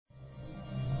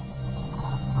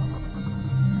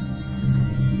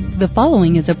The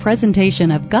following is a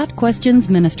presentation of Got Questions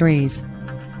Ministries.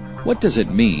 What does it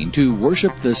mean to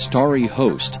worship the starry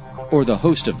host, or the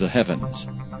host of the heavens?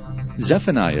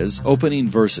 Zephaniah's opening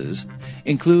verses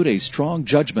include a strong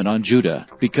judgment on Judah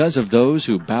because of those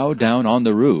who bow down on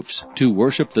the roofs to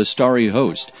worship the starry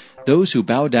host, those who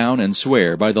bow down and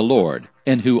swear by the Lord,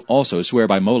 and who also swear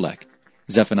by Molech.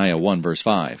 Zephaniah 1 verse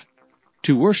 5.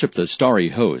 To worship the starry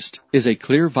host is a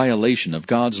clear violation of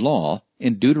God's law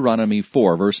in Deuteronomy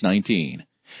 4 verse 19.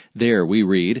 There we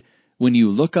read, "When you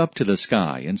look up to the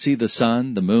sky and see the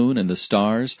sun, the moon, and the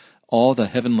stars, all the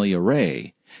heavenly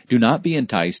array, do not be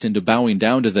enticed into bowing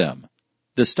down to them."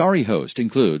 The starry host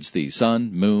includes the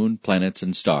sun, moon, planets,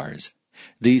 and stars.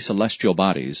 These celestial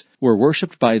bodies were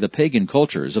worshipped by the pagan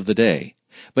cultures of the day,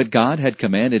 but God had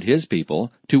commanded His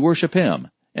people to worship Him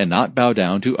and not bow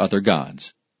down to other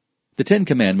gods. The Ten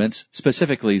Commandments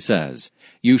specifically says,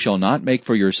 "You shall not make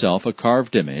for yourself a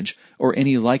carved image or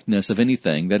any likeness of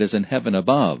anything that is in heaven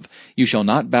above. You shall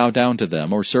not bow down to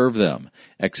them or serve them."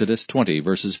 Exodus 20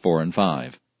 verses 4 and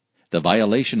 5. The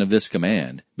violation of this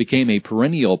command became a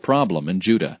perennial problem in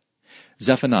Judah.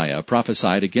 Zephaniah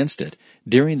prophesied against it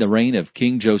during the reign of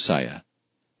King Josiah.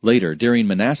 Later, during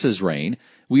Manasseh's reign,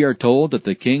 we are told that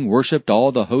the king worshipped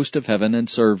all the host of heaven and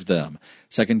served them.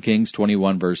 2 Kings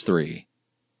 21 verse 3.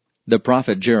 The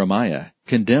prophet Jeremiah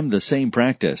condemned the same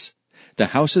practice.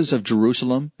 The houses of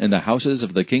Jerusalem and the houses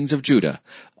of the kings of Judah,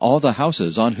 all the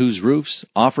houses on whose roofs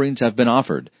offerings have been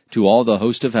offered to all the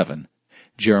host of heaven.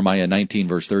 Jeremiah 19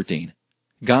 verse 13.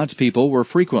 God's people were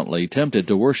frequently tempted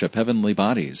to worship heavenly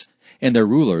bodies, and their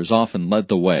rulers often led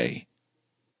the way.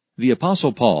 The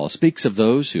Apostle Paul speaks of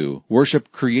those who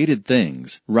worship created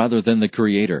things rather than the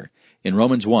Creator in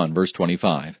Romans 1 verse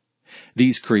 25.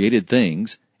 These created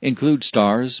things include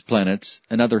stars, planets,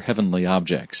 and other heavenly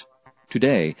objects.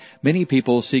 Today, many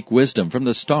people seek wisdom from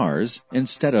the stars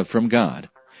instead of from God.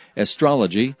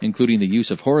 Astrology, including the use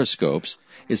of horoscopes,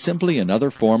 is simply another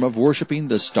form of worshiping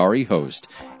the starry host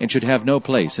and should have no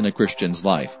place in a Christian's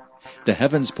life. The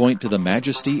heavens point to the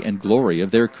majesty and glory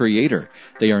of their Creator.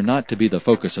 They are not to be the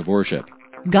focus of worship.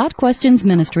 Got Questions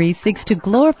Ministries seeks to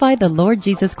glorify the Lord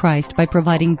Jesus Christ by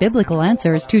providing biblical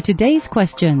answers to today's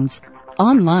questions.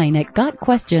 Online at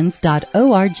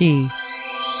gotquestions.org.